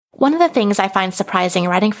One of the things I find surprising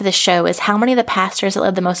writing for this show is how many of the pastors that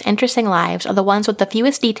live the most interesting lives are the ones with the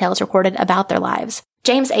fewest details recorded about their lives.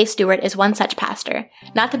 James A. Stewart is one such pastor,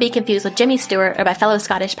 not to be confused with Jimmy Stewart or by fellow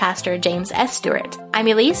Scottish pastor James S. Stewart. I'm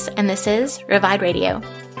Elise, and this is Revive Radio.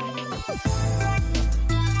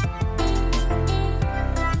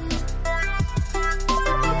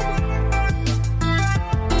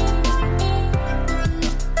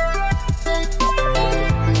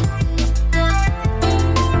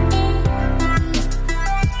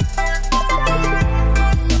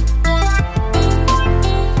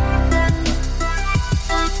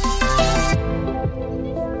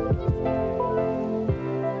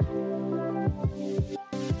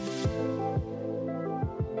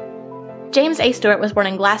 James A. Stewart was born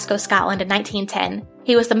in Glasgow, Scotland in 1910.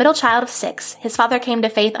 He was the middle child of 6. His father came to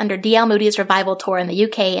faith under D.L. Moody's revival tour in the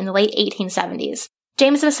UK in the late 1870s.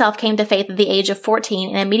 James himself came to faith at the age of 14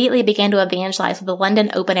 and immediately began to evangelize with the London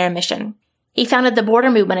Open Air Mission. He founded the Border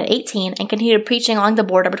Movement at 18 and continued preaching along the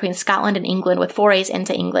border between Scotland and England with forays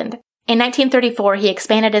into England. In 1934, he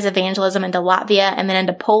expanded his evangelism into Latvia and then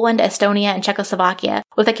into Poland, Estonia, and Czechoslovakia,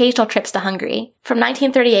 with occasional trips to Hungary. From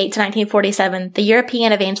 1938 to 1947, the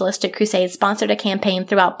European Evangelistic Crusade sponsored a campaign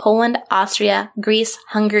throughout Poland, Austria, Greece,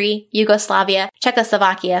 Hungary, Yugoslavia,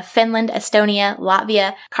 Czechoslovakia, Finland, Estonia,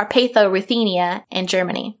 Latvia, Carpatho-Ruthenia, and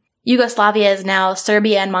Germany. Yugoslavia is now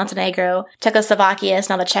Serbia and Montenegro, Czechoslovakia is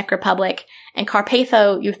now the Czech Republic, and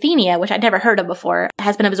Carpatho-Ruthenia, which I'd never heard of before,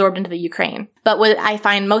 has been absorbed into the Ukraine. But what I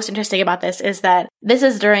find most interesting about this is that this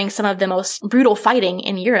is during some of the most brutal fighting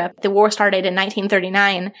in Europe. The war started in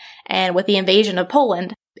 1939, and with the invasion of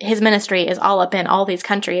Poland, his ministry is all up in all these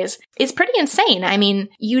countries. It's pretty insane. I mean,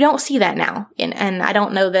 you don't see that now, and I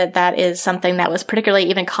don't know that that is something that was particularly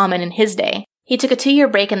even common in his day. He took a 2-year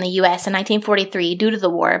break in the U.S. in 1943 due to the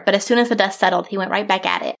war, but as soon as the dust settled, he went right back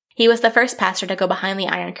at it. He was the first pastor to go behind the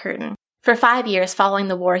Iron Curtain. For 5 years following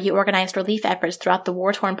the war, he organized relief efforts throughout the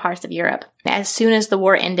war-torn parts of Europe. As soon as the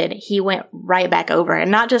war ended, he went right back over,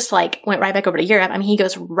 and not just went right back over to Europe. I mean, he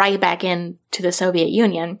goes right back into the Soviet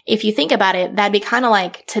Union. If you think about it, that'd be kind of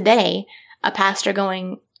like today, a pastor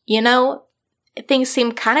going, things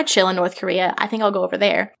seem kind of chill in North Korea. I think I'll go over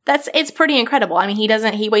there. It's pretty incredible. I mean,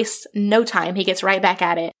 he wastes no time. He gets right back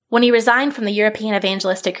at it. When he resigned from the European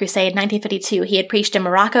Evangelistic Crusade in 1952, he had preached in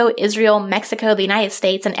Morocco, Israel, Mexico, the United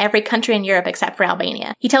States, and every country in Europe except for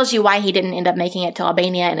Albania. He tells you why he didn't end up making it to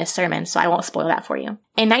Albania in his sermon, so I won't spoil that for you.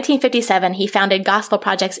 In 1957, he founded Gospel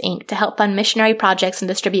Projects, Inc. to help fund missionary projects and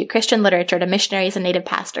distribute Christian literature to missionaries and native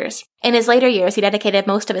pastors. In his later years, he dedicated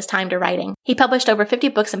most of his time to writing. He published over 50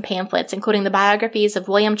 books and pamphlets, including the biographies of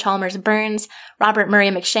William Chalmers Burns, Robert Murray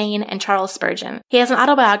McCheyne, and Charles Spurgeon. He has an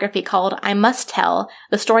autobiography called I Must Tell,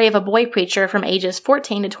 the story of a boy preacher from ages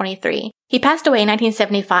 14 to 23. He passed away in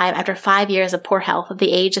 1975 after 5 years of poor health at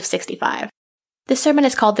the age of 65. This sermon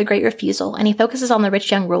is called The Great Refusal, and he focuses on the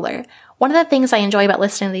rich young ruler. One of the things I enjoy about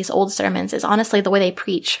listening to these old sermons is honestly the way they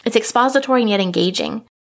preach. It's expository and yet engaging.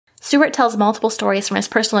 Stewart tells multiple stories from his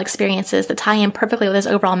personal experiences that tie in perfectly with his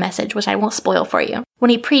overall message, which I won't spoil for you. When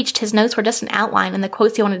he preached, his notes were just an outline and the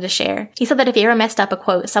quotes he wanted to share. He said that if he ever messed up a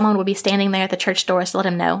quote, someone would be standing there at the church doors to let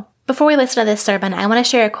him know. Before we listen to this sermon, I want to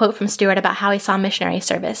share a quote from Stewart about how he saw missionary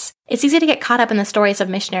service. It's easy to get caught up in the stories of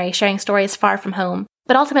missionaries sharing stories far from home,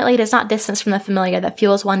 but ultimately it is not distance from the familiar that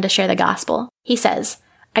fuels one to share the gospel. He says,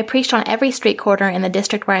 I preached on every street corner in the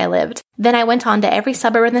district where I lived. Then I went on to every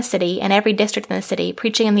suburb in the city and every district in the city,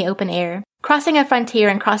 preaching in the open air. Crossing a frontier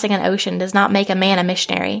and crossing an ocean does not make a man a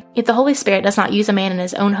missionary. If the Holy Spirit does not use a man in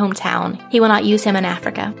his own hometown, he will not use him in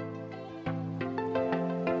Africa.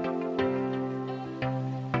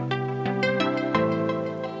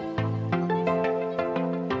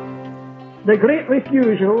 The Great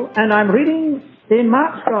Refusal, and I'm reading in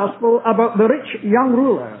Mark's Gospel about the rich young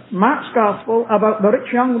ruler. Mark's Gospel about the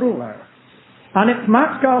rich young ruler. And it's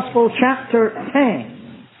Mark's Gospel chapter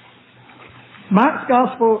 10. Mark's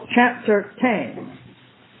Gospel chapter 10.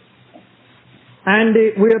 And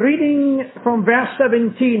we're reading from verse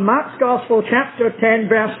 17. Mark's Gospel chapter 10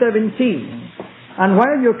 verse 17. And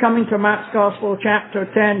while you're coming to Mark's Gospel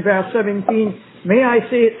chapter 10 verse 17, may I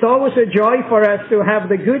say it's always a joy for us to have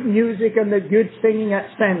the good music and the good singing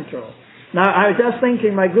at Central. Now, I was just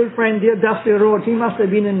thinking, my good friend, dear Dusty Rhodes, he must have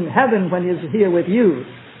been in heaven when he was here with you.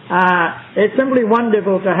 It's simply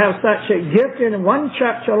wonderful to have such a gift in one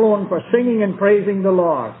church alone for singing and praising the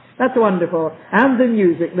Lord. That's wonderful. And the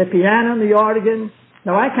music, the piano and the organ.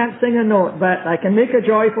 Now, I can't sing a note, but I can make a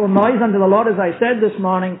joyful noise unto the Lord, as I said this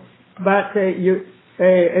morning. But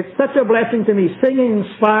it's such a blessing to me. Singing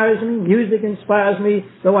inspires me, music inspires me,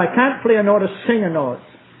 though I can't play a note or sing a note.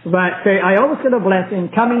 But I always get a blessing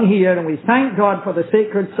coming here, and we thank God for the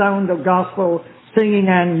sacred sound of gospel singing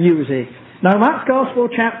and music. Now, Mark's Gospel,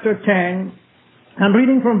 chapter 10, I'm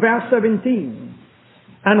reading from verse 17.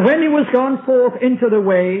 And when he was gone forth into the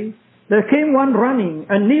way, there came one running,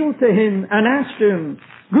 and kneeled to him, and asked him,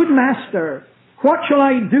 Good Master, what shall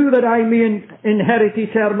I do that I may inherit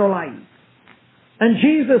eternal life? And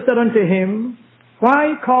Jesus said unto him,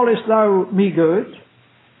 Why callest thou me good?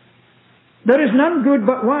 There is none good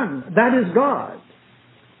but one, that is God.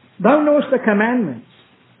 Thou knowest the commandments.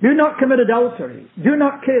 Do not commit adultery. Do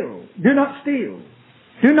not kill. Do not steal.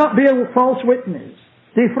 Do not bear false witness.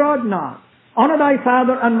 Defraud not. Honor thy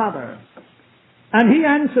father and mother. And he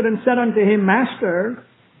answered and said unto him, Master,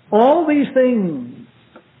 all these things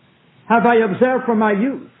have I observed from my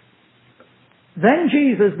youth. Then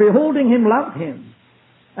Jesus, beholding him, loved him,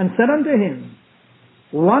 and said unto him,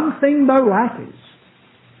 One thing thou lackest.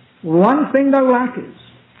 One thing thou lackest.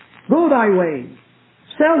 Go thy way,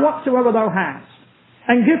 sell whatsoever thou hast,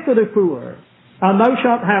 and give to the poor, and thou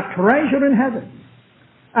shalt have treasure in heaven.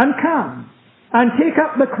 And come, and take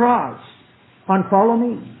up the cross, and follow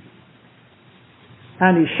me.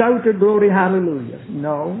 And he shouted, Glory, hallelujah.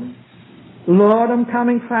 No. Lord, I'm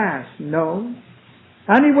coming fast. No.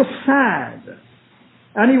 And he was sad.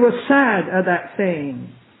 And he was sad at that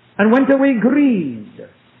saying, and went away grieved,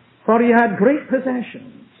 for he had great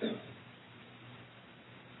possessions.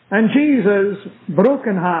 And Jesus,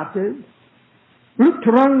 broken-hearted, looked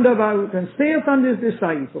round about, and saith unto his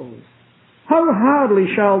disciples, How hardly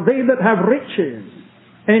shall they that have riches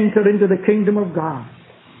enter into the kingdom of God?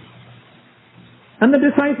 And the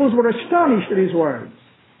disciples were astonished at his words.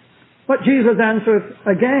 But Jesus answered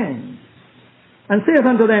again, and saith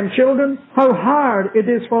unto them, Children, how hard it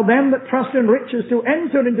is for them that trust in riches to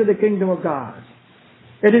enter into the kingdom of God.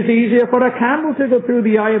 It is easier for a camel to go through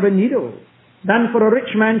the eye of a needle than for a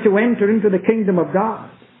rich man to enter into the kingdom of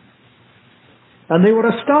God. And they were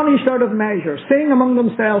astonished out of measure, saying among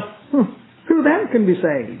themselves, Who then can be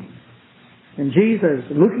saved? And Jesus,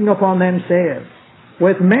 looking upon them, saith,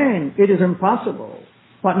 With men it is impossible,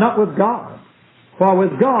 but not with God. For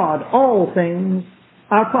with God all things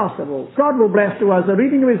are possible. God will bless to us the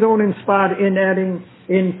reading of his own inspired, inerring,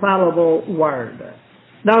 infallible word.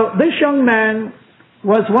 Now, this young man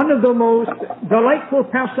was one of the most delightful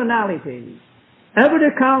personalities ever to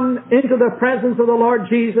come into the presence of the Lord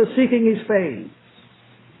Jesus seeking his face.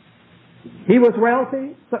 He was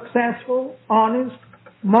wealthy, successful, honest,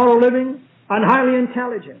 moral living, and highly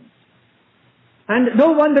intelligent. And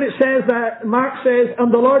no wonder it says that, Mark says,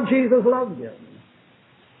 and the Lord Jesus loved him.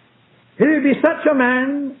 He would be such a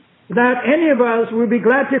man that any of us would be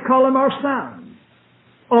glad to call him our son.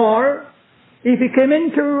 Or, if he came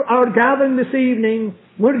into our gathering this evening,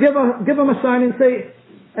 we'd give him a sign and say,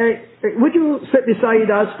 Hey, would you sit beside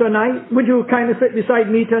us tonight? Would you kind of sit beside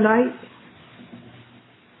me tonight?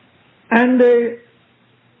 And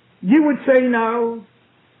you would say now,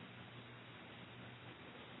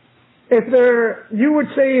 you would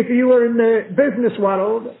say if you were in the business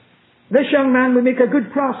world, this young man would make a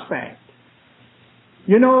good prospect.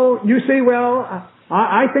 You know, you say, well,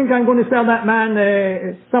 I think I'm going to sell that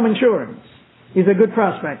man some insurance. He's a good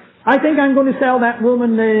prospect. I think I'm going to sell that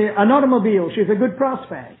woman an automobile. She's a good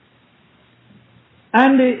prospect.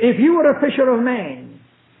 And if you were a fisher of men,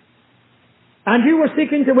 and you were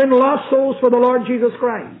seeking to win lost souls for the Lord Jesus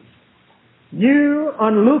Christ, you,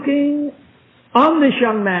 on looking on this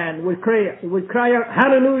young man, would cry out,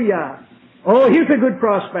 Hallelujah! Oh, here's a good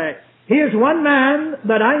prospect. Here's one man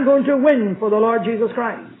that I'm going to win for the Lord Jesus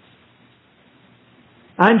Christ.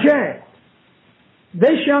 And yet,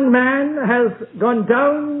 this young man has gone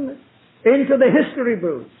down into the history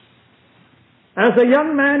books as a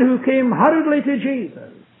young man who came hurriedly to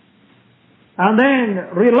Jesus and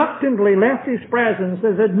then reluctantly left his presence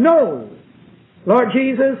and said, No, Lord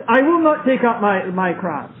Jesus, I will not take up my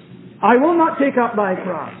cross. I will not take up thy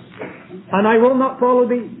cross. And I will not follow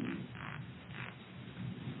thee.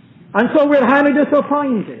 And so we're highly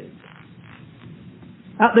disappointed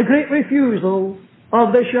at the great refusal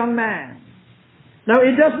of this young man. Now,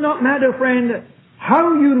 it does not matter, friend,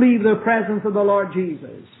 how you leave the presence of the Lord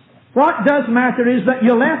Jesus. What does matter is that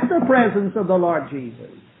you left the presence of the Lord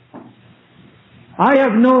Jesus. I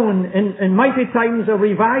have known in mighty times of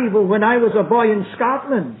revival when I was a boy in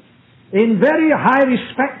Scotland, in very high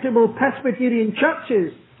respectable Presbyterian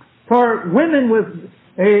churches, for women with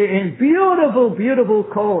in beautiful, beautiful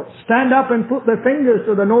coats stand up and put their fingers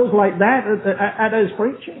to the nose like that at his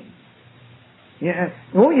preaching. Yeah.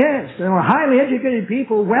 Oh yes, they were highly educated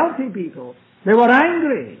people, wealthy people. They were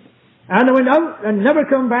angry. And I went out and never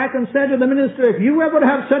come back and said to the minister, if you ever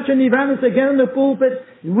have such an evangelist again in the pulpit,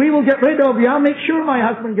 we will get rid of you. I'll make sure my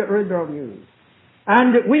husband get rid of you.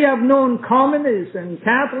 And we have known communists and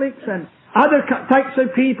Catholics and other types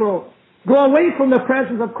of people go away from the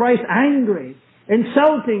presence of Christ angry,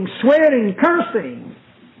 insulting, swearing, cursing.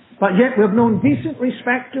 But yet we've known decent,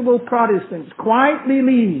 respectable Protestants quietly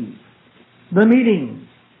leave the meetings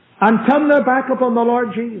and turn their back upon the Lord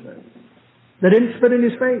Jesus. They didn't spit in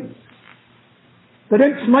His face. They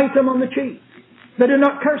didn't smite Him on the cheek. They did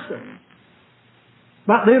not curse Him.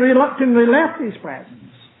 But they reluctantly left His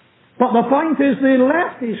presence. But the point is, they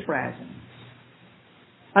left His presence.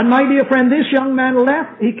 And my dear friend, this young man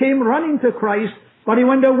left. He came running to Christ, but he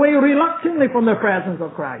went away reluctantly from the presence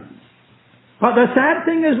of Christ. But the sad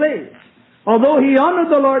thing is this. Although he honored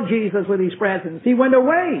the Lord Jesus with his presence, he went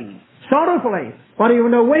away sorrowfully, but he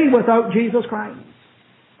went away without Jesus Christ.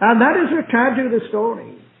 And that is the tragedy of the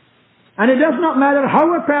story. And it does not matter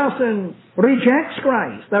how a person rejects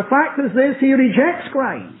Christ. The fact is this, he rejects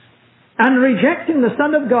Christ. And rejecting the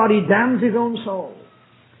Son of God, he damns his own soul.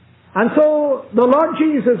 And so the Lord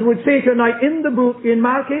Jesus would say tonight in the book, in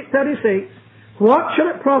Mark 8:36, what shall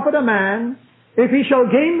it profit a man if he shall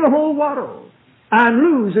gain the whole world and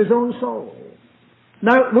lose his own soul?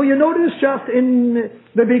 Now, will you notice just in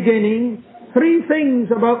the beginning, three things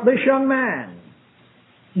about this young man.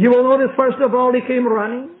 You will notice, first of all, he came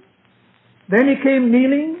running, then he came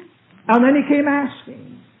kneeling, and then he came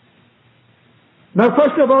asking. Now,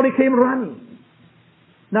 first of all, he came running.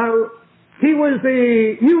 Now, he was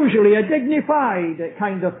usually a dignified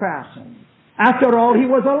kind of person. After all, he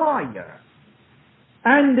was a lawyer.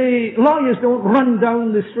 And the lawyers don't run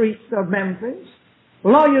down the streets of Memphis.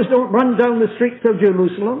 Lawyers don't run down the streets of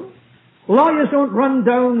Jerusalem. Lawyers don't run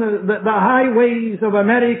down the highways of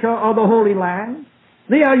America or the Holy Land.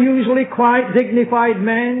 They are usually quiet, dignified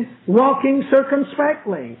men walking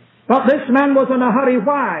circumspectly. But this man was in a hurry.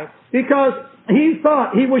 Why? Because he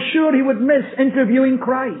was sure he would miss interviewing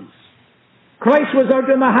Christ. Christ was out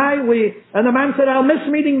on the highway, and the man said, I'll miss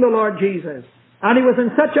meeting the Lord Jesus. And he was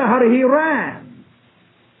in such a hurry, he ran.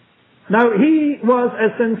 Now, he was a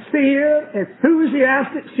sincere,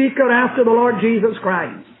 enthusiastic seeker after the Lord Jesus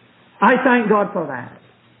Christ. I thank God for that.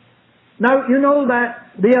 Now, you know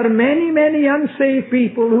that there are many, many unsaved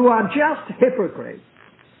people who are just hypocrites.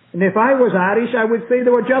 And if I was Irish, I would say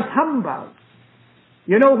they were just humbugs.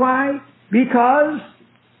 You know why? Because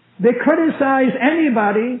they criticize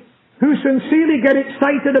anybody who sincerely get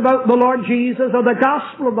excited about the Lord Jesus or the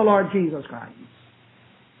gospel of the Lord Jesus Christ.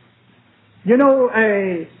 You know,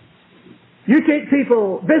 you take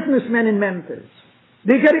people, businessmen in Memphis,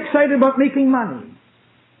 they get excited about making money.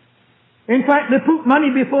 In fact, they put money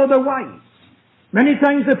before their wives. Many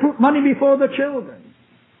times they put money before their children.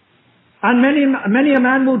 And many a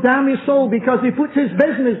man will damn his soul because he puts his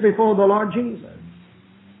business before the Lord Jesus.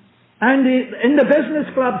 And in the business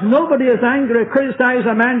clubs, nobody is angry or criticizes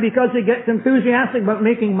a man because he gets enthusiastic about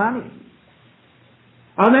making money.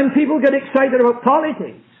 And then people get excited about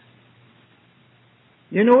politics.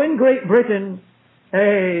 You know, in Great Britain,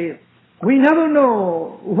 we never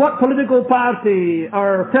know what political party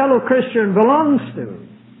our fellow Christian belongs to.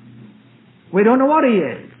 We don't know what he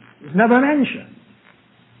is. It's never mentioned.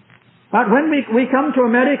 But when we come to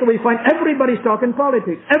America, we find everybody's talking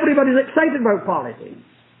politics. Everybody's excited about politics.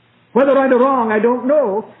 Whether right or wrong, I don't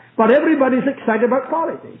know, but everybody's excited about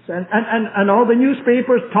politics. And all the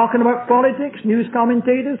newspapers talking about politics, news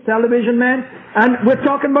commentators, television men, and we're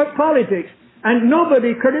talking about politics. And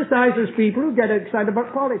nobody criticizes people who get excited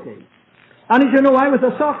about politics. And as you know, I was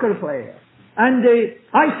a soccer player. And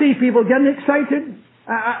I see people getting excited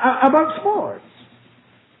about sports.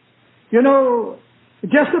 You know,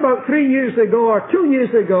 just about 3 years ago or 2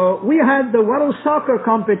 years ago, we had the World Soccer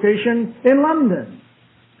Competition in London.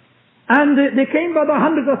 And they came by the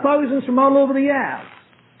hundreds of thousands from all over the earth.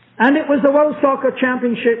 And it was the World Soccer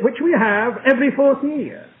Championship, which we have every 4th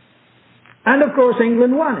year. And of course,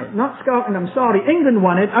 England won it. Not Scotland, I'm sorry. England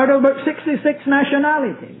won it out of about 66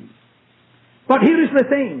 nationalities. But here is the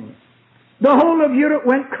thing. The whole of Europe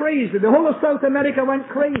went crazy. The whole of South America went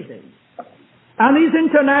crazy. And these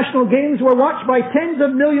international games were watched by tens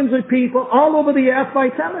of millions of people all over the earth by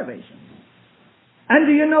television. And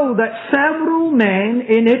do you know that several men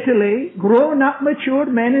in Italy, grown-up, matured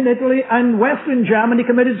men in Italy and Western Germany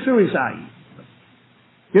committed suicide?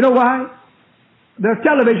 You know why? Their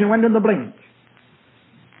television went in the blink.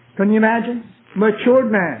 Can you imagine? Matured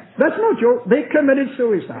men. That's no joke. They committed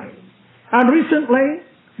suicide. And recently,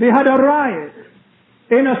 they had a riot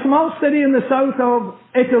in a small city in the south of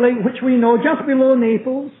Italy, which we know, just below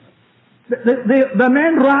Naples. The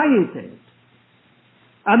men rioted.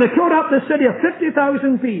 And they tore up the city of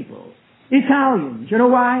 50,000 people. Italians. You know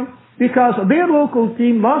why? Because their local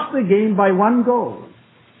team lost the game by 1 goal.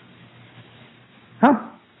 Huh?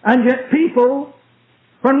 And yet people,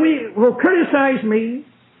 when will criticize me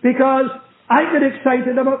because I get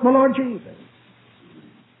excited about the Lord Jesus.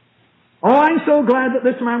 Oh, I'm so glad that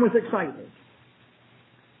this man was excited.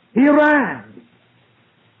 He ran.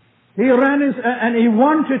 And he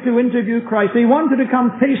wanted to interview Christ. He wanted to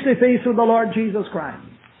come face to face with the Lord Jesus Christ.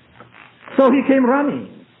 So he came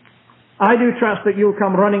running. I do trust that you'll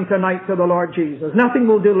come running tonight to the Lord Jesus. Nothing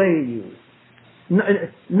will delay you.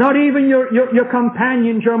 Not even your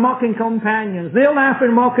companions, your mocking companions. They'll laugh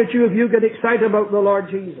and mock at you if you get excited about the Lord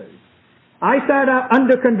Jesus. I sat up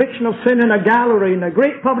under conviction of sin in a gallery in a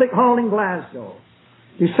great public hall in Glasgow.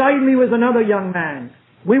 Beside me was another young man.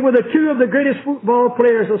 We were the 2 of the greatest football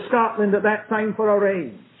players of Scotland at that time for our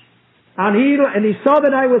age. And he saw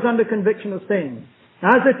that I was under conviction of sin.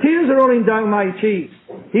 As the tears were rolling down my cheeks,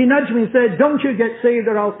 he nudged me and said, "Don't you get saved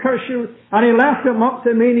or I'll curse you." And he laughed and mocked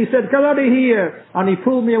at me and he said, "Come out of here." And he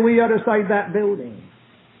pulled me away out of sight that building.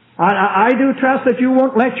 And I do trust that you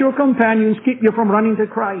won't let your companions keep you from running to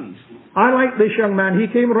Christ. I like this young man. He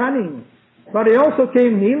came running, but he also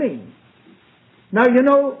came kneeling. Now, you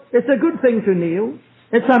know, it's a good thing to kneel.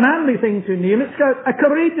 It's a manly thing to kneel. It's a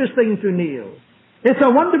courageous thing to kneel. It's a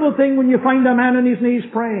wonderful thing when you find a man on his knees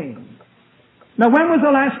praying. Now, when was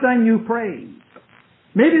the last time you prayed?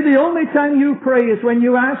 Maybe the only time you pray is when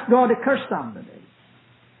you ask God to curse somebody.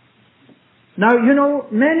 Now, you know,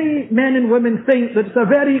 many men and women think that it's a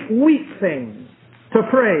very weak thing to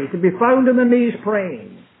pray, to be found on the knees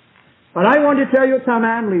praying. But I want to tell you it's a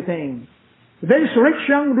manly thing. This rich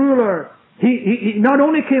young ruler, he not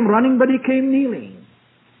only came running, but he came kneeling.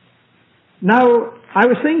 Now, I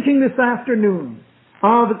was thinking this afternoon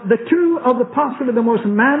of the 2 of the possibly the most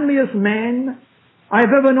manliest men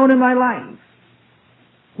I've ever known in my life.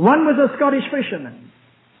 One was a Scottish fisherman,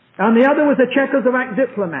 and the other was a Czechoslovak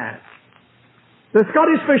diplomat. The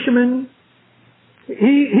Scottish fisherman,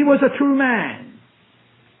 he was a true man.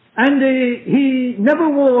 And he never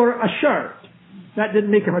wore a shirt. That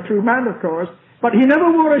didn't make him a true man, of course. But he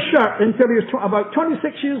never wore a shirt until he was about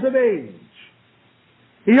 26 years of age.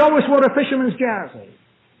 He always wore a fisherman's jersey.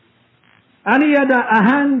 And he had a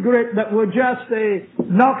hand grip that would just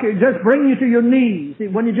just bring you to your knees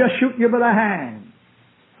when he just shook you by the hand.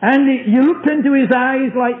 And you looked into his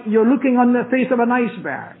eyes like you're looking on the face of an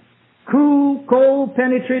iceberg. Cool, cold,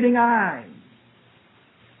 penetrating eyes.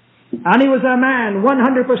 And he was a man,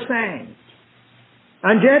 100%.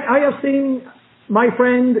 And yet I have seen my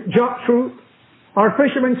friend Jock Trout, our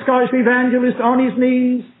fisherman Scottish evangelist, on his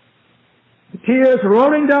knees, tears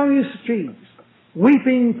rolling down his cheeks,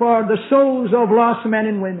 weeping for the souls of lost men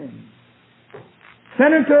and women.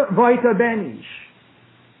 Senator Wojtek Benisz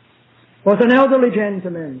was an elderly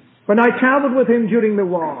gentleman when I traveled with him during the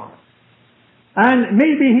war. And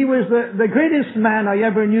maybe he was the greatest man I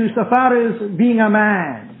ever knew so far as being a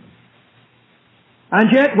man. And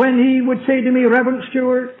yet when he would say to me, "Reverend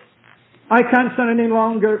Stewart, I can't stand any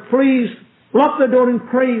longer. Please lock the door and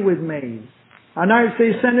pray with me." And I would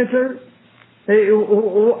say, "Senator,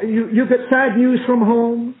 you get sad news from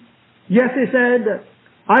home?" "Yes," he said,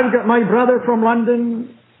 "I've got my brother from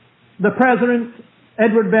London, the President,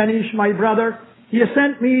 Edward Benisz, my brother. He has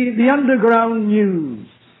sent me the underground news.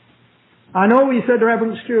 I know," he said,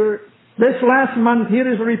 "Reverend Stewart, this last month, here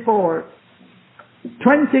is a report.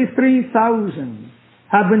 23,000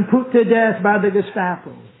 have been put to death by the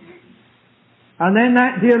Gestapo." And then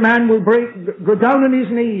that dear man will go down on his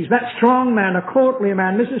knees. That strong man, a courtly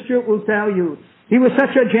man, Mrs. Stewart will tell you, he was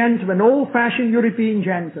such a gentleman, old-fashioned European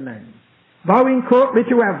gentleman, bowing courtly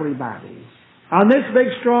to everybody. And this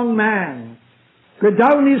big strong man go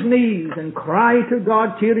down on his knees and cry to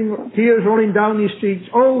God, tears rolling down his cheeks,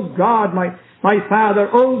 "Oh God, my Father,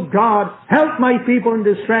 oh God, help my people in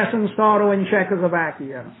distress and sorrow in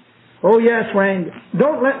Czechoslovakia." Oh yes, friend,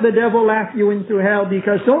 don't let the devil laugh you into hell,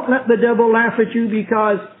 because don't let the devil laugh at you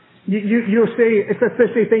because you say it's a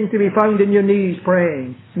fishy thing to be found in your knees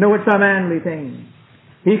praying. No, it's a manly thing.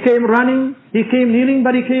 He came running, he came kneeling,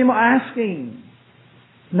 but he came asking.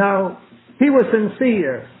 Now, he was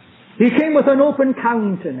sincere. He came with an open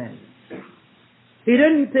countenance. He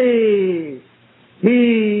didn't,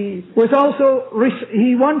 he was also,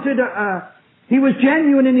 he was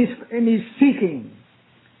genuine in his seeking.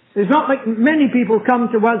 It's not like many people come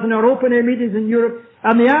to us in our open air meetings in Europe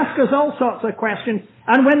and they ask us all sorts of questions,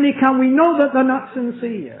 and when they come we know that they're not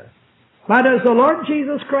sincere. But as the Lord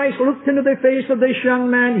Jesus Christ looked into the face of this young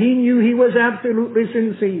man, he knew he was absolutely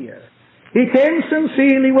sincere. He came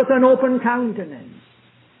sincerely with an open countenance.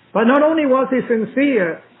 But not only was he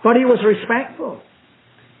sincere, but he was respectful.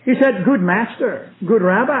 He said, good master, good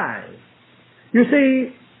rabbi. You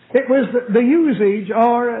see, it was the usage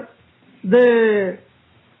or the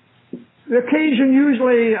occasion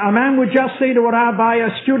usually a man would just say to a rabbi,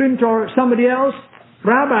 a student or somebody else,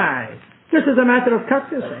 rabbi, just as a matter of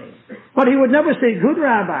courtesy. But he would never say good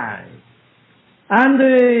rabbi. And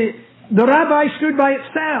the rabbi stood by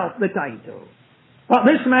itself, the title. But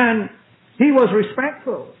this man, he was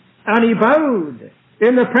respectful. And he bowed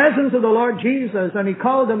in the presence of the Lord Jesus and he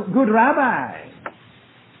called him good rabbi.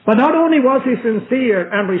 But not only was he sincere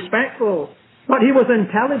and respectful, but he was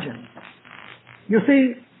intelligent. You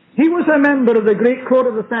see, he was a member of the great court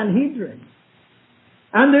of the Sanhedrin.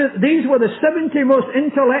 And these were the 70 most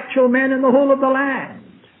intellectual men in the whole of the land.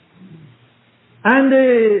 And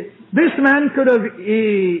this man could have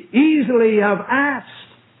easily have asked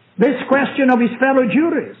this question of his fellow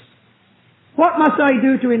jurists. What must I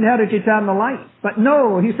do to inherit eternal life? But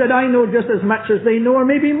no, he said, I know just as much as they know, or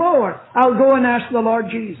maybe more. I'll go and ask the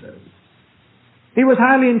Lord Jesus. He was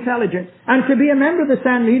highly intelligent. And to be a member of the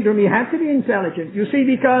Sanhedrin, he had to be intelligent. You see,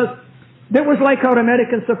 because it was like our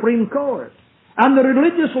American Supreme Court. And the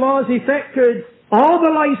religious laws affected all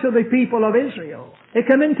the lives of the people of Israel.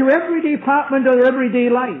 It came into every department of their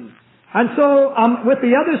everyday life. And so, with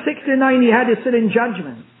the other 69, he had to sit in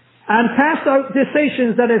judgment and passed out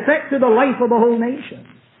decisions that affected the life of the whole nation.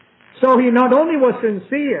 So he not only was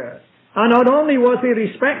sincere, and not only was he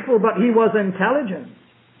respectful, but he was intelligent.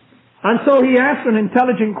 And so he asked an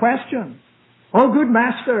intelligent question. Oh, good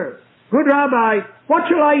master, good rabbi, what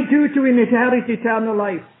shall I do to inherit eternal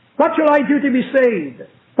life? What shall I do to be saved?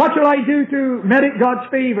 What shall I do to merit God's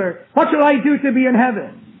favor? What shall I do to be in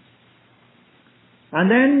heaven? And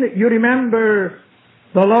then you remember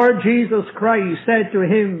the Lord Jesus Christ said to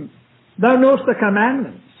him, thou knowest the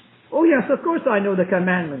commandments. Oh yes, of course I know the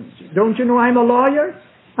commandments. Don't you know I'm a lawyer?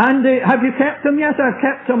 And have you kept them? Yes, I've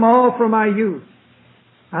kept them all from my youth.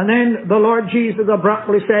 And then the Lord Jesus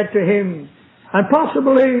abruptly said to him, and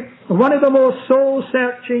possibly one of the most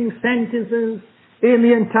soul-searching sentences in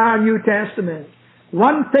the entire New Testament,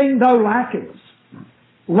 one thing thou lackest.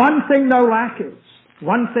 One thing thou lackest.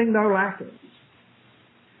 One thing thou lackest.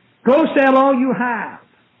 Go sell all you have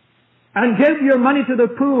and give your money to the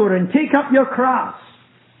poor and take up your cross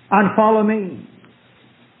and follow me.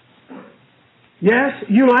 Yes,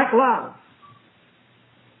 you lack love.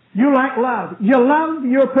 You lack love. You love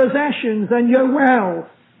your possessions and your wealth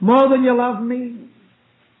more than you love me.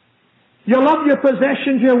 You love your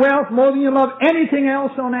possessions, your wealth more than you love anything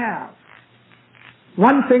else on earth.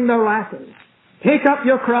 One thing thou lackest. Take up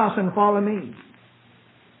your cross and follow me.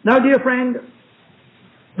 Now, dear friend,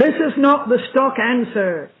 this is not the stock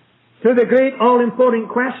answer to the great all-important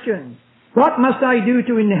question. What must I do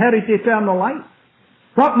to inherit eternal life?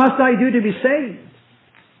 What must I do to be saved?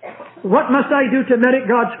 What must I do to merit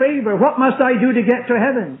God's favor? What must I do to get to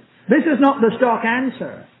heaven? This is not the stock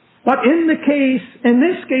answer. But in this case,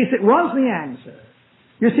 it was the answer.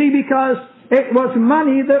 You see, because it was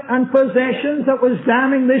money and possessions that was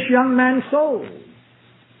damning this young man's soul.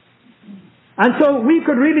 And so we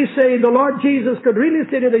could really say, the Lord Jesus could really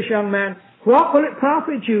say to this young man, what will it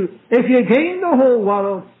profit you if you gain the whole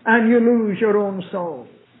world and you lose your own soul?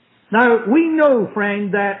 Now, we know,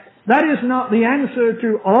 friend, that is not the answer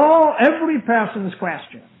to every person's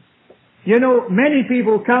question. You know, many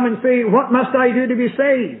people come and say, what must I do to be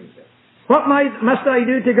saved? What must I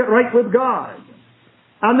do to get right with God?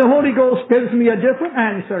 And the Holy Ghost gives me a different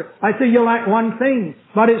answer. I say, you lack one thing,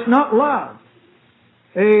 but it's not love.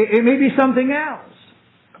 It may be something else.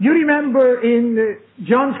 You remember in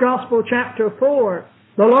John's Gospel chapter 4,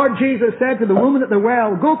 the Lord Jesus said to the woman at the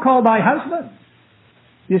well, go call thy husband.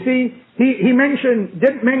 You see, he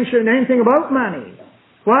didn't mention anything about money.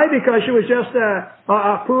 Why? Because she was just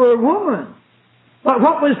a poor woman. But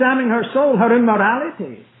what was damning her soul? Her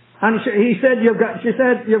immorality. And she said, you've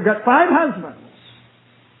got 5 husbands.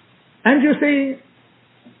 And you see,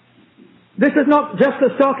 this is not just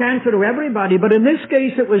a stock answer to everybody, but in this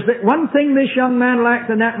case it was the one thing this young man lacked,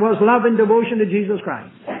 and that was love and devotion to Jesus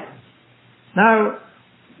Christ. Now,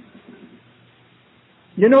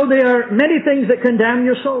 you know, there are many things that condemn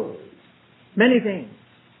your soul. Many things.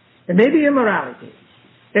 It may be immorality.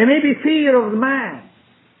 It may be fear of man.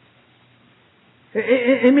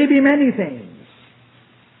 It may be many things.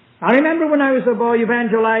 I remember when I was a boy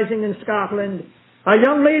evangelizing in Scotland, a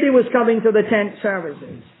young lady was coming to the tent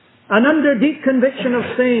services, and under deep conviction of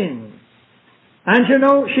sin. And you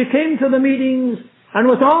know, she came to the meetings and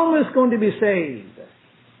was almost going to be saved.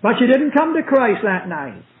 But she didn't come to Christ that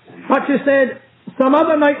night. But she said, some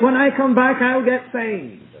other night when I come back, I'll get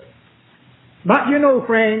saved. But you know,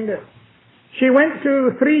 friend, she went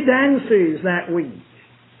to 3 dances that week.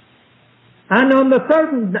 And on the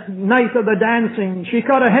 3rd night of the dancing, she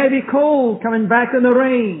caught a heavy cold coming back in the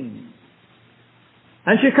rain.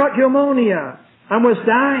 And she caught pneumonia and was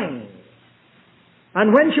dying.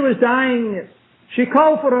 And when she was dying, she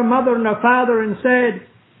called for her mother and her father and said,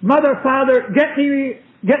 "Mother, Father, get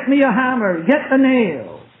me a hammer, get a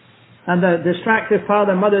nail." And the distracted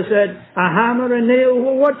father and mother said, "A hammer, a nail,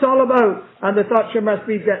 well, what's all about?" And they thought she must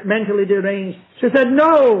be mentally deranged. She said,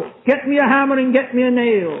 "No, get me a hammer and get me a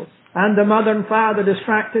nail." And the mother and father,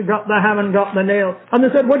 distracted, got the hammer and got the nail. And they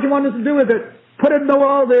said, "What do you want us to do with it?" "Put it in the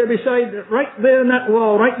wall there right there in that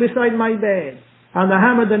wall, right beside my bed." And they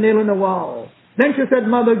hammered the nail in the wall. Then she said,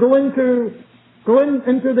 "Mother, go into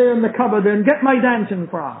there in the cupboard and get my dancing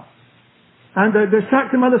frock." And the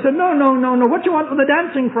distracted mother said, No. What do you want the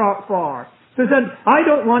dancing frock for?" She said, "I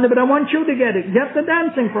don't want it, but I want you to get it. Get the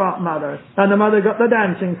dancing frock, Mother." And the mother got the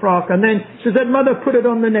dancing frock. And then she said, "Mother, put it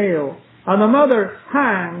on the nail." And the mother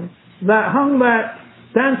hung that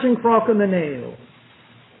dancing frock on the nail.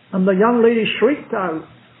 And the young lady shrieked out,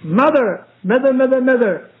 "Mother, mother, mother,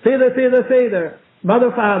 mother, father, father, father,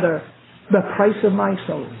 mother, father, the price of my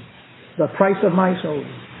soul, the price of my soul."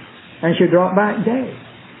 And she dropped back dead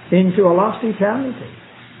into a lost eternity.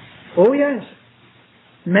 Oh yes,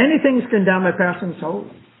 many things can damn a person's soul.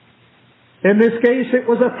 In this case, it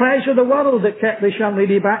was a pleasure of the world that kept this young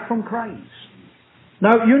lady back from Christ.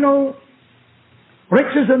 Now, you know,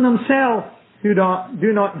 riches in themselves do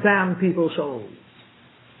not damn people's souls.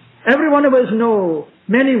 Every one of us know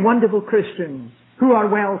many wonderful Christians who are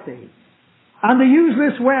wealthy. And they use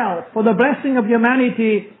this wealth for the blessing of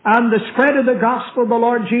humanity and the spread of the gospel of the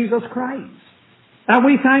Lord Jesus Christ. And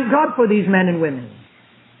we thank God for these men and women.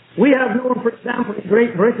 We have known, for example, in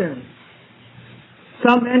Great Britain,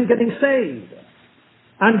 some men getting saved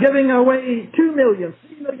and giving away $2 million,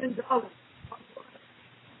 $3 million.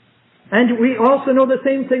 And we also know the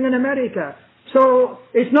same thing in America. So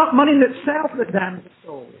it's not money in itself that damns the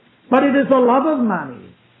soul, but it is the love of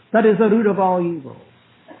money that is the root of all evil.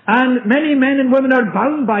 And many men and women are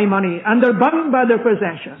bound by money, and they're bound by their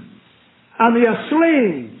possessions, and they are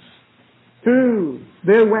slaves to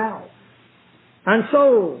their wealth. And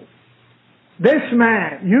so, this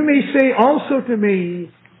man, you may say also to me,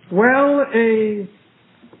 well,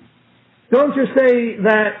 don't you think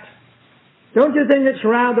it's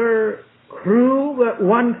rather cruel that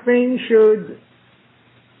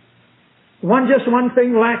just one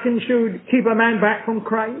thing lacking should keep a man back from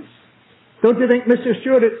Christ? Don't you think, Mr.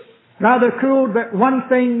 Stewart, it's rather cruel that one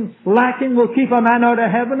thing lacking will keep a man out of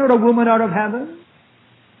heaven or a woman out of heaven?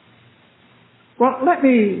 Well, let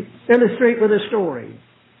me illustrate with a story.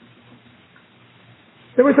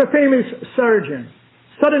 There was a famous surgeon,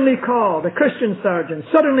 a Christian surgeon,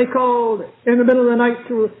 suddenly called in the middle of the night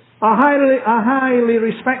to a highly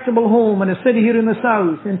respectable home in a city here in the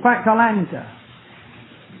south, in fact, Atlanta.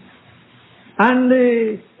 And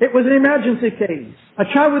it was an emergency case. A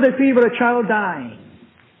child with a fever, a child dying.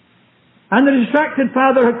 And the distracted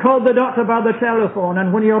father had called the doctor by the telephone,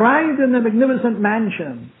 and when he arrived in the magnificent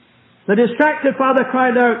mansion, the distracted father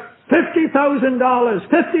cried out,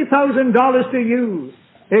 $50,000 to you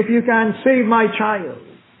if you can save my child.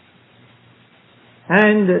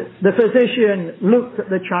 And the physician looked at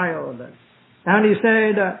the child and he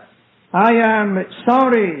said, I am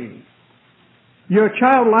sorry, your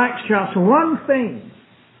child lacks just one thing,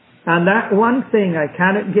 and that one thing I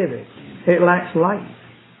cannot give it. It lacks life.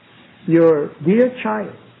 Your dear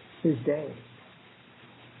child is dead.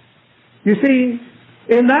 You see,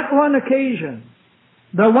 in that one occasion,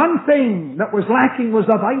 the one thing that was lacking was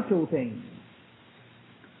the vital thing.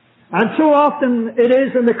 And so often it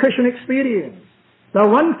is in the Christian experience. The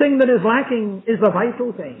one thing that is lacking is the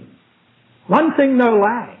vital thing. One thing thou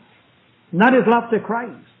lack, and that is love to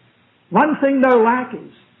Christ. One thing thou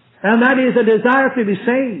lackest, and that is a desire to be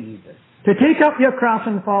saved, to take up your cross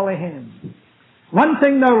and follow Him. One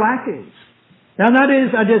thing thou lackest, and that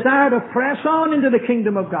is a desire to press on into the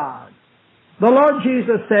kingdom of God. The Lord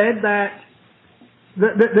Jesus said that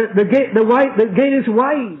the gate is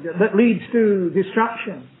wide that leads to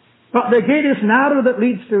destruction, but the gate is narrow that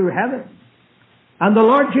leads to heaven. And the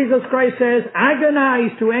Lord Jesus Christ says,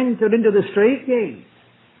 agonize to enter into the straight gate.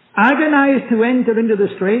 Agonize to enter into the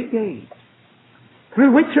straight gate.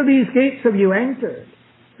 Through which of these gates have you entered?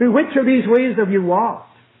 Through which of these ways have you walked?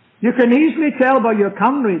 You can easily tell by your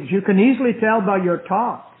comrades. You can easily tell by your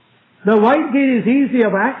talk. The wide gate is easy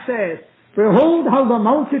of access. Behold how the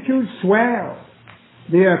multitudes swell.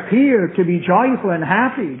 They appear to be joyful and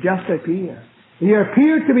happy, just appear. They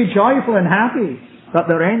appear to be joyful and happy, but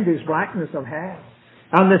their end is blackness of hell.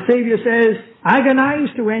 And the Savior says, agonize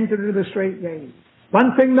to enter into the straight gate.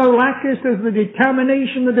 One thing thou lackest is the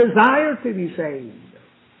determination, the desire to be saved.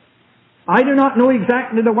 I do not know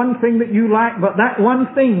exactly the one thing that you lack, but that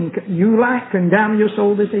one thing you lack can damn your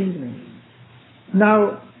soul this evening.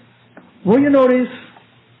 Now, will you notice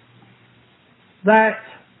that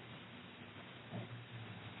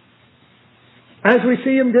as we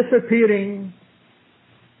see him disappearing,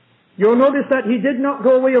 you'll notice that he did not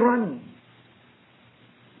go away running.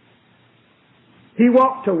 He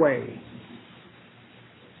walked away.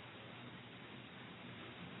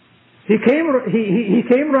 He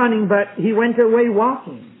came running, but he went away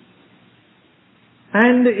walking.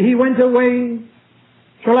 And he went away,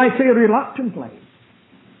 shall I say, reluctantly.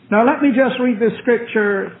 Now let me just read the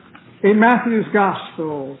scripture in Matthew's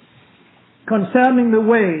Gospel concerning the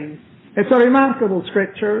way. It's a remarkable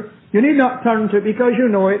scripture. You need not turn to it because you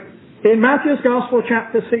know it. In Matthew's Gospel,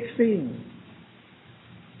 chapter 16,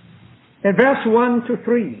 in verse 1 to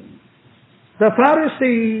 3, the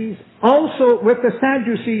Pharisees also with the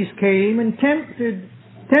Sadducees came and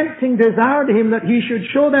tempting desired him that he should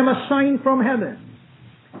show them a sign from heaven.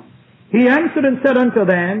 He answered and said unto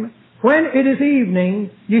them, when it is evening,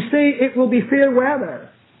 ye say it will be fair weather,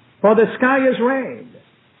 for the sky is red.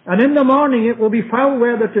 And in the morning it will be foul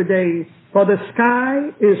weather today, for the sky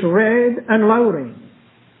is red and lowering.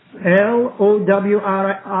 Lowring,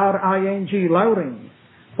 lowring.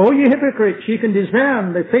 O ye hypocrites, ye can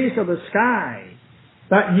discern the face of the sky,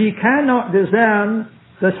 but ye cannot discern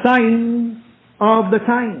the sign of the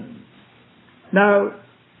time. Now,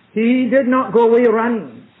 he did not go away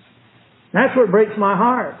running. That's what breaks my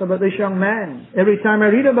heart about this young man. Every time I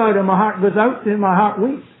read about him, my heart goes out to him, my heart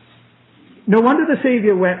weeps. No wonder the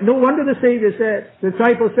Savior wept. No wonder the Savior said, the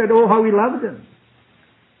disciples said, oh, how he loved him.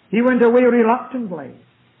 He went away reluctantly.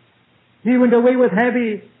 He went away with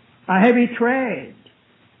a heavy tread.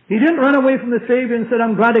 He didn't run away from the Savior and said,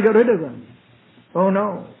 I'm glad to get rid of him. Oh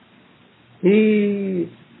no. He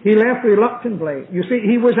left reluctantly. You see,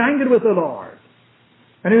 he was angry with the Lord.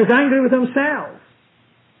 And he was angry with himself.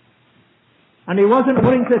 And he wasn't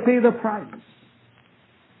willing to pay the price.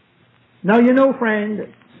 Now you know,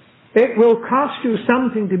 friend, it will cost you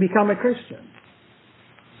something to become a Christian.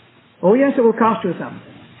 Oh yes, it will cost you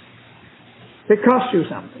something. It costs you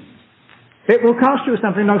something. It will cost you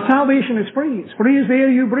something. Now salvation is free. It's free as the air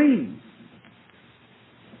you breathe.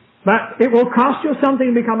 But it will cost you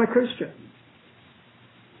something to become a Christian.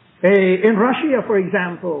 In Russia, for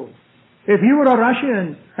example, if you were a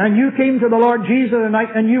Russian and you came to the Lord Jesus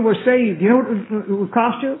and you were saved, you know what it would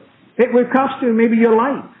cost you? It would cost you maybe your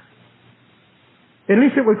life. At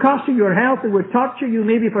least it would cost you your health. It would torture you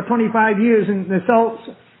maybe for 25 years in the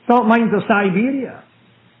salt mines of Siberia.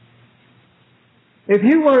 If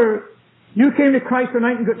you came to Christ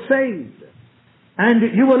tonight and got saved,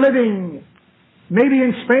 and you were living maybe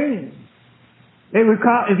in Spain,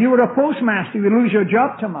 if you were a postmaster, you would lose your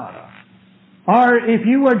job tomorrow. Or if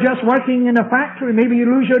you were just working in a factory, maybe you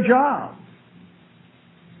lose your job.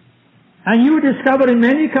 And you would discover in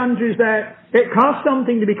many countries that it costs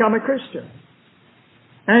something to become a Christian.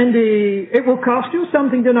 And it will cost you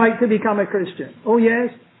something tonight to become a Christian. Oh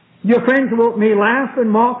yes, your friends may laugh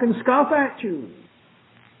and mock and scoff at you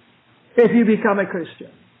if you become a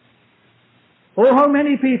Christian. Oh, how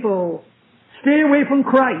many people stay away from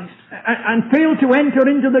Christ and fail to enter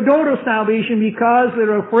into the door of salvation because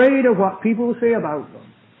they're afraid of what people will say about them.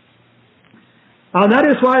 And that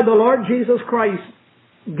is why the Lord Jesus Christ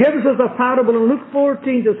gives us a parable in Luke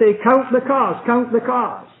 14 to say, count the cost, count the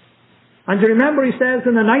cost. And you remember he says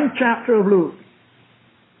in the 9th chapter of Luke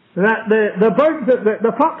that the birds,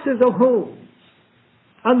 the foxes of holes,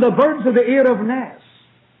 and the birds of the air of nests,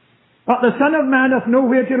 but the Son of Man hath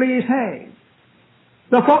nowhere to lay his head.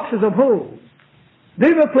 The foxes of holes, they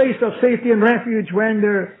have a place of safety and refuge when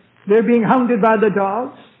they're being hounded by the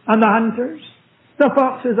dogs and the hunters. The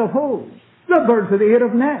foxes of holes, the birds of the air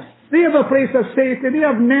of nests, they have a place of safety. They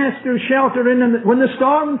have nests to shelter in when the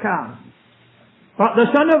storm comes. But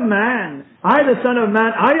the Son of Man, the Son of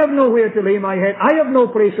Man, I have nowhere to lay my head. I have no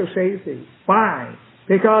place of safety. Why?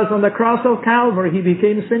 Because on the cross of Calvary, he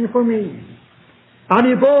became sin for me. And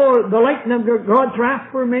he bore the likeness of God's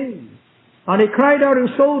wrath for me. And he cried out in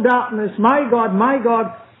soul darkness, my God,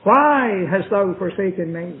 why hast thou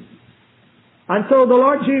forsaken me? And so the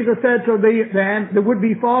Lord Jesus said to the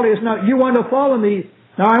would-be followers, now you want to follow me.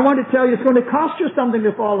 Now I want to tell you, it's going to cost you something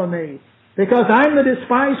to follow me. Because I'm the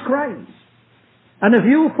despised Christ. And if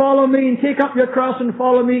you follow me and take up your cross and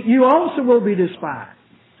follow me, you also will be despised.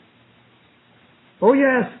 Oh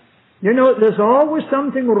yes, you know, there's always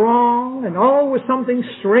something wrong and always something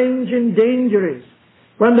strange and dangerous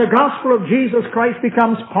when the gospel of Jesus Christ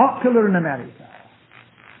becomes popular in America.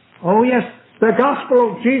 Oh yes, the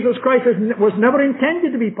gospel of Jesus Christ was never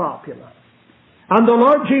intended to be popular. And the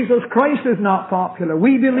Lord Jesus Christ is not popular.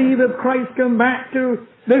 We believe if Christ come back to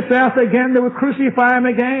this earth again, they will crucify Him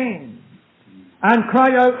again. And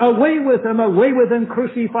cry out, away with Him,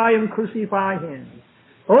 crucify Him, crucify Him.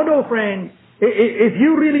 Oh no, friend, if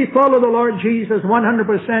you really follow the Lord Jesus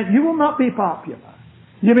 100%, you will not be popular.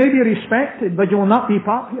 You may be respected, but you will not be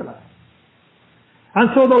popular. And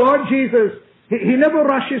so the Lord Jesus, He never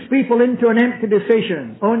rushes people into an empty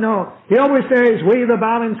decision. Oh no. He always says, weigh the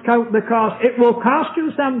balance, count the cost. It will cost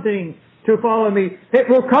you something to follow me. It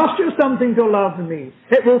will cost you something to love me.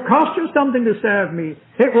 It will cost you something to serve me.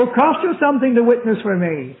 It will cost you something to witness for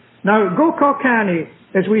me. Now, go Cockany,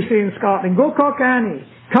 as we say in Scotland. Go Cockany.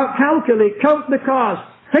 Calculate, count the cost.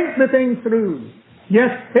 Think the thing through. Yes,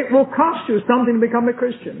 it will cost you something to become a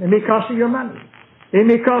Christian. It may cost you your money. It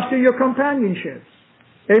may cost you your companionship.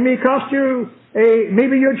 It may cost you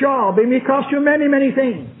maybe your job. It may cost you many, many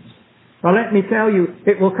things. But let me tell you,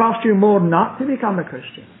 it will cost you more not to become a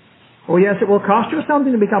Christian. Oh yes, it will cost you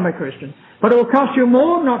something to become a Christian. But it will cost you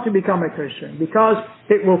more not to become a Christian, because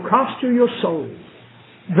it will cost you your soul.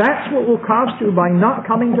 That's what will cost you by not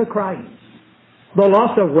coming to Christ. The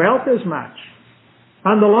loss of wealth is much.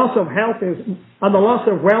 And the loss of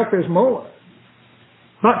wealth is more.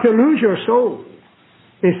 But to lose your soul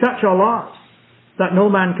is such a loss that no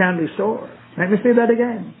man can restore. Let me say that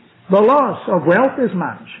again. The loss of wealth is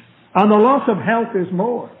much, and the loss of health is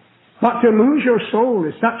more. But to lose your soul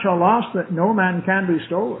is such a loss that no man can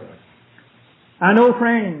restore. And oh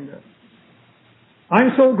friend,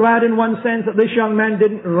 I'm so glad in one sense that this young man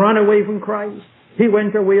didn't run away from Christ. He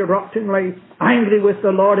went away reluctantly, angry with the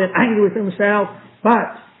Lord and angry with himself.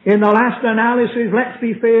 But in the last analysis, let's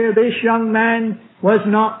be fair, this young man was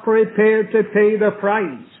not prepared to pay the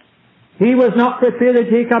price. He was not prepared to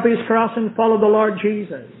take up his cross and follow the Lord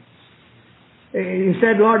Jesus. He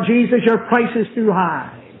said, Lord Jesus, your price is too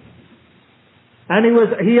high. And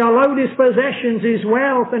he allowed his possessions, his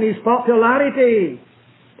wealth, and his popularity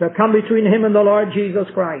to come between him and the Lord Jesus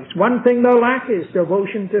Christ. One thing thou lackest,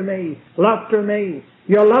 devotion to me, love to me.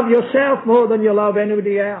 You love yourself more than you love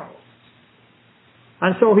anybody else.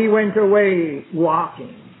 And so he went away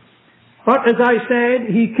walking. But as I said,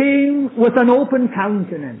 he came with an open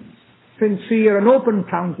countenance, sincere, an open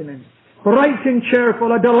countenance, bright and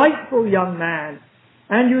cheerful, a delightful young man.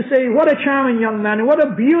 And you say, what a charming young man, and what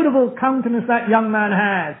a beautiful countenance that young man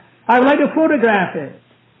has. I would like to photograph it.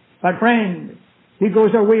 But friend, he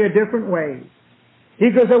goes away a different way. He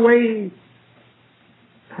goes away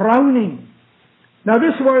frowning. Now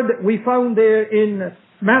this word that we found there in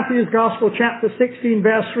Matthew's Gospel, chapter 16,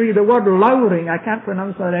 verse 3, the word lowering, I can't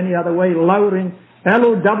pronounce that any other way, lowering,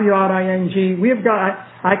 L-O-W-R-I-N-G.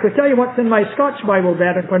 I could tell you what's in my Scotch Bible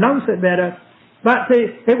better, pronounce it better, but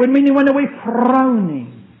it would mean he went away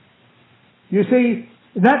frowning. You see,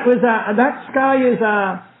 that sky is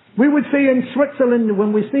we would say in Switzerland,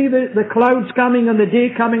 when we see the clouds coming and the day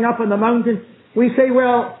coming up on the mountain, we say,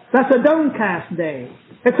 well, that's a downcast day.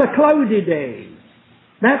 It's a cloudy day.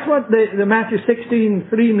 That's what the Matthew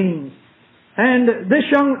 16:3 means. And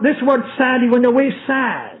this word sad, he went away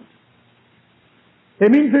sad.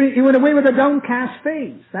 It means that he went away with a downcast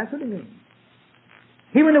face. That's what it means.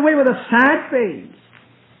 He went away with a sad face.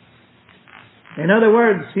 In other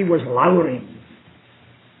words, he was lowering.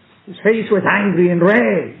 His face was angry and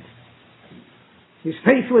red. His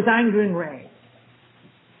face was angry and red.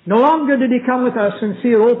 No longer did he come with a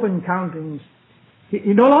sincere open countenance.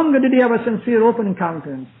 No longer did he have a sincere open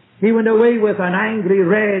countenance. He went away with an angry,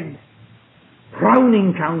 red,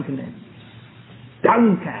 frowning countenance.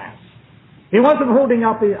 Downcast. He wasn't holding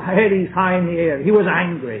up his head high in the air. He was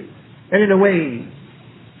angry. And in a way,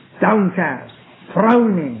 downcast,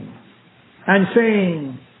 frowning, and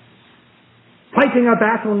saying, fighting a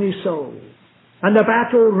battle in his soul. And the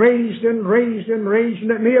battle raged and raged and raged,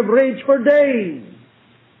 and it may have raged for days.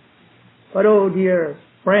 But oh dear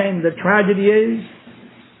friend, the tragedy is,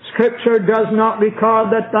 Scripture does not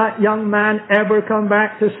record that young man ever come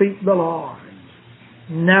back to seek the Lord.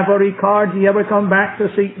 Never record he ever come back to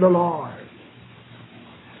seek the Lord.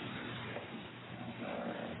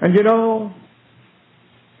 And you know,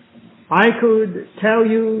 I could tell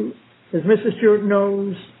you, as Mrs. Stewart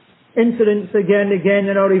knows, incidents again and again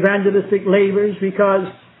in our evangelistic labors, because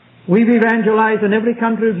we've evangelized in every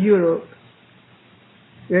country of Europe,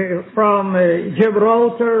 from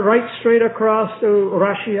Gibraltar right straight across to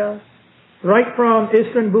Russia, right from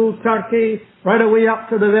Istanbul, Turkey, right away up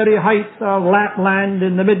to the very heights of Lapland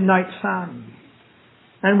in the midnight sun.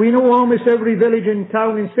 And we know almost every village and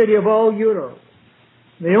town and city of all Europe.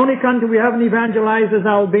 The only country we haven't evangelized is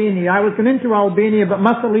Albania. I was going into Albania, but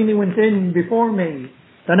Mussolini went in before me.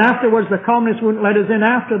 Then afterwards, the communists wouldn't let us in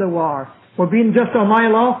after the war. We're being just a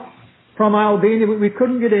mile off from Albania, but we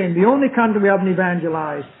couldn't get in. The only country we haven't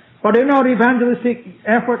evangelized. But in our evangelistic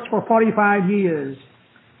efforts for 45 years,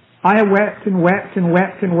 I have wept and wept and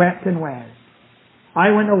wept and wept and wept.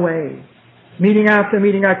 I went away. Meeting after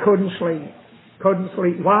meeting, I couldn't sleep. Couldn't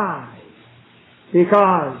sleep. Why?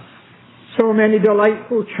 Because so many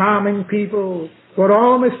delightful, charming people were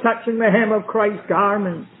almost touching the hem of Christ's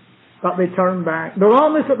garment, but they turned back. They're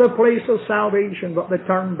almost at the place of salvation, but they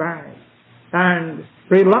turned back. And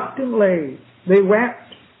reluctantly, they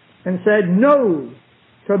wept and said no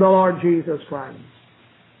to the Lord Jesus Christ.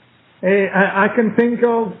 I can think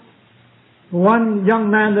of one young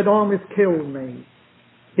man that almost killed me.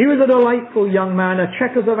 He was a delightful young man, a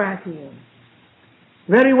Czechoslovakian,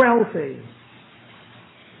 very wealthy.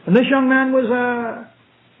 And this young man was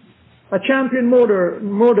a champion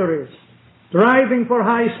motorist, driving for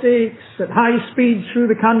high stakes at high speeds through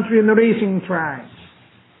the country in the racing tracks.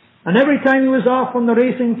 And every time he was off on the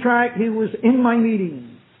racing track, he was in my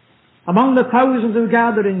meeting, among the thousands who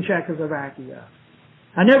gathered in Czechoslovakia.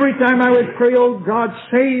 And every time I would pray, oh God,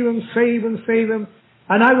 save him, save him, save him.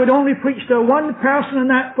 And I would only preach to one person in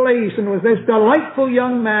that place, and it was this delightful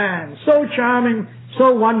young man, so charming,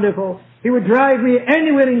 so wonderful. He would drive me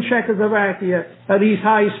anywhere in Czechoslovakia at these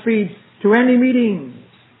high speeds to any meetings.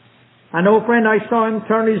 And oh friend, I saw him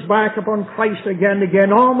turn his back upon Christ again and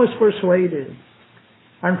again, almost persuaded.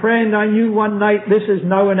 And friend, I knew one night, this is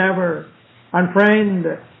now and ever. And friend,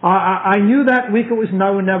 I knew that week it was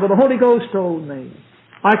now and never. The Holy Ghost told me.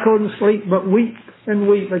 I couldn't sleep but weep and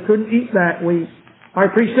weep. I couldn't eat that week. I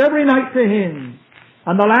preached every night to him.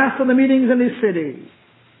 And the last of the meetings in his city,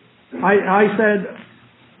 I said,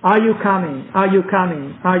 are you coming? Are you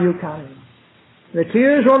coming? Are you coming? The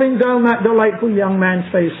tears rolling down that delightful young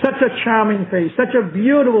man's face. Such a charming face. Such a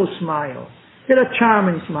beautiful smile. He had a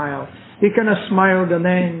charming smile. He kind of smiled, and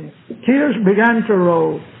then tears began to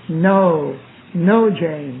roll. No, no,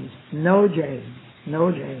 James. No, James.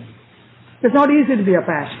 No, James. It's not easy to be a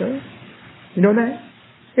pastor. You know that?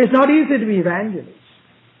 It's not easy to be evangelist.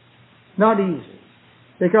 Not easy.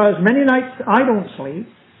 Because many nights I don't sleep.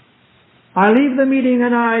 I leave the meeting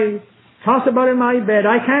and I toss about in my bed.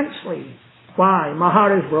 I can't sleep. Why? My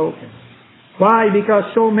heart is broken. Why? Because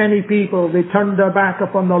so many people, they turned their back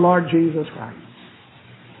upon the Lord Jesus Christ.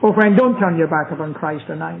 Oh friend, don't turn your back upon Christ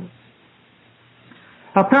tonight.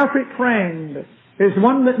 A perfect friend is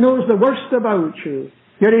one that knows the worst about you,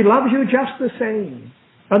 yet he loves you just the same.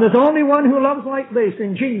 And there's only one who loves like this,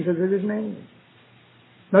 and Jesus is his name.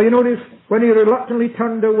 Now you notice, when he reluctantly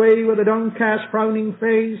turned away with a downcast, frowning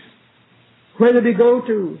face, where did he go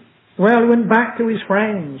to? Well, he went back to his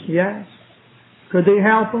friends, yes. Could they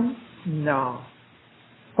help him? No.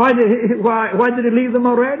 Why did he leave them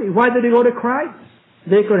already? Why did he go to Christ?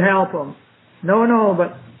 They could help him. No,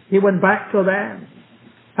 but he went back to them.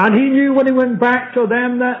 And he knew when he went back to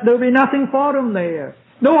them that there would be nothing for him there.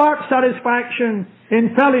 No heart satisfaction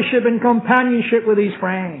in fellowship and companionship with his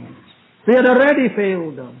friends. They had already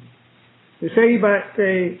failed him. You say, but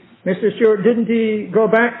Mr. Stewart, didn't he go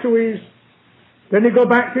back to his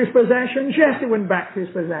possessions? Yes, he went back to his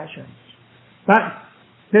possessions. But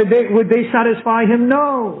would they satisfy him?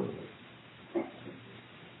 No.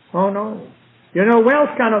 Oh no. You know,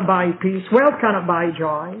 wealth cannot buy peace. Wealth cannot buy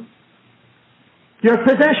joy. Your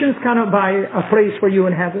possessions cannot buy a place for you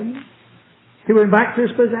in heaven. He went back to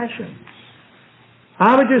his possessions.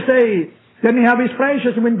 How would you say, didn't he have his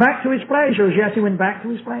pleasures? He went back to his pleasures. Yes, he went back to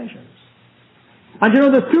his pleasures. And you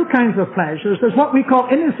know, there's two kinds of pleasures. There's what we call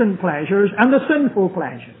innocent pleasures and the sinful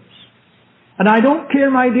pleasures. And I don't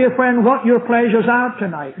care, my dear friend, what your pleasures are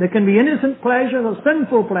tonight. There can be innocent pleasures or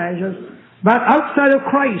sinful pleasures, but outside of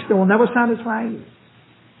Christ, they will never satisfy you.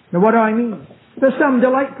 Now, what do I mean? There's some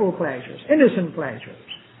delightful pleasures, innocent pleasures.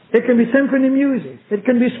 It can be symphony music. It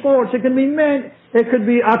can be sports. It can be it could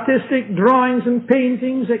be artistic drawings and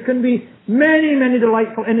paintings. It can be many, many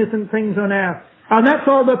delightful, innocent things on earth. And that's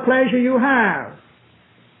all the pleasure you have.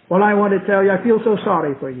 Well, I want to tell you, I feel so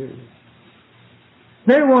sorry for you.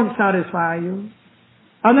 They won't satisfy you.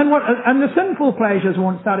 And then and the sinful pleasures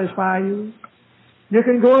won't satisfy you. You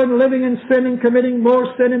can go on living in sin and committing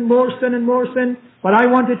more sin and more sin and more sin. But I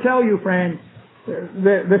want to tell you, friend,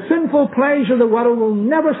 the sinful pleasure of the world will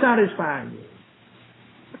never satisfy you.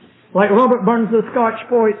 Like Robert Burns, the Scotch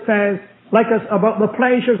poet, says, about the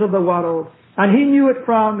pleasures of the world. And he knew it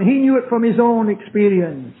from his own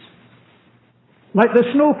experience. Like the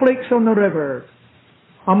snowflakes on the river,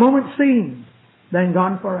 a moment seen, then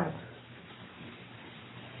gone forever.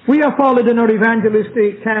 We have followed in our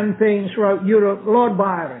evangelistic campaigns throughout Europe Lord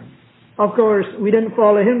Byron. Of course, we didn't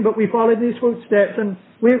follow him, but we followed in his footsteps, and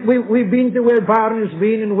we've been to where Byron has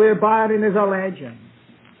been and where Byron is a legend.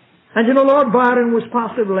 And you know, Lord Byron was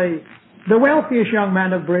possibly the wealthiest young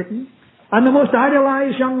man of Britain and the most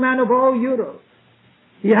idolized young man of all Europe.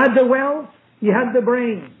 He had the wealth, he had the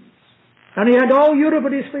brains, and he had all Europe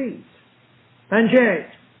at his feet. And yet,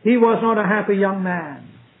 he was not a happy young man.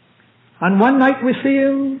 And one night we see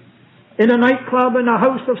him in a nightclub in a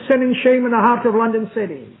house of sin and shame in the heart of London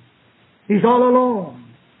City. He's all alone.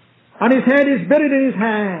 And his head is buried in his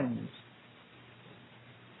hands.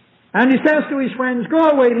 And he says to his friends, "Go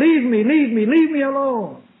away, leave me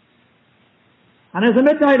alone." And as the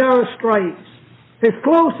midnight hour strikes, his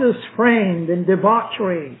closest friend in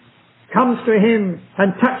debauchery comes to him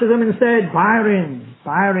and touches him and said, Byron,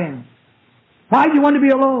 why do you want to be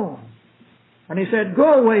alone?" And he said,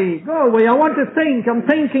 go away, I want to think, I'm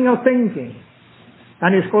thinking of thinking.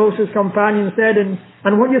 And his closest companion said, and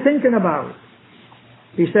what are you thinking about?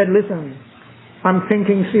 He said, listen, I'm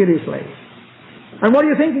thinking seriously. And what are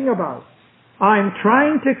you thinking about? I'm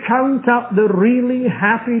trying to count up the really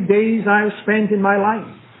happy days I've spent in my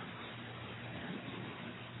life.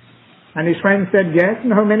 And his friend said, yes,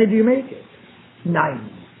 and how many do you make it? 9.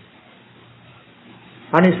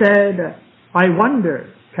 And he said, I wonder,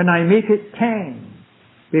 can I make it 10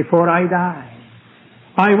 before I die?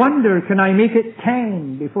 I wonder, can I make it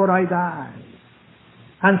 10 before I die?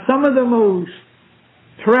 And some of the most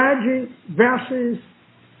tragic verses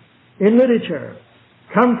in literature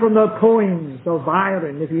come from the poems of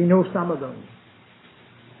Byron, if you know some of them.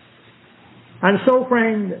 And so,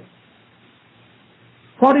 friend,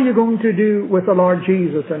 what are you going to do with the Lord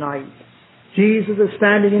Jesus tonight? Jesus is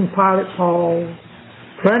standing in Pilate's hall,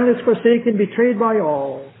 friendless, forsaken, betrayed by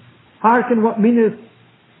all. Hearken what meaneth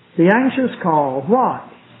the anxious call. What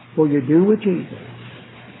will you do with Jesus?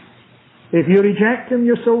 If you reject Him,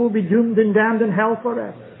 your soul will be doomed and damned in hell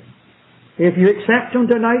forever. If you accept Him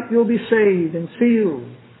tonight, you'll be saved and sealed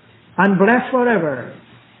and blessed forever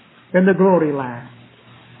in the glory land.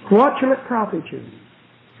 What shall it profit you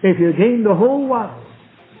if you gain the whole world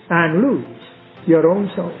and lose your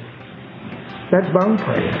own soul? Let's bow and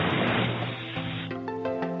pray.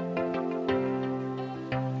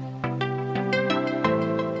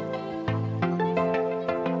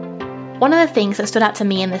 One of the things that stood out to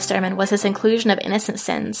me in this sermon was his inclusion of innocent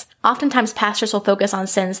sins. Oftentimes pastors will focus on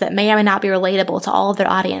sins that may or may not be relatable to all of their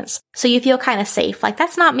audience, so you feel kind of safe, like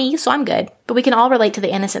that's not me, so I'm good. But we can all relate to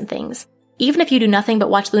the innocent things. Even if you do nothing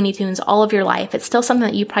but watch Looney Tunes all of your life, it's still something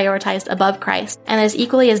that you prioritized above Christ, and is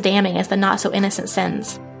equally as damning as the not-so-innocent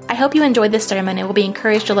sins. I hope you enjoyed this sermon and will be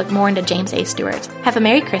encouraged to look more into James A. Stewart. Have a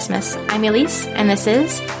Merry Christmas. I'm Elise, and this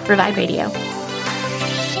is Revive Radio.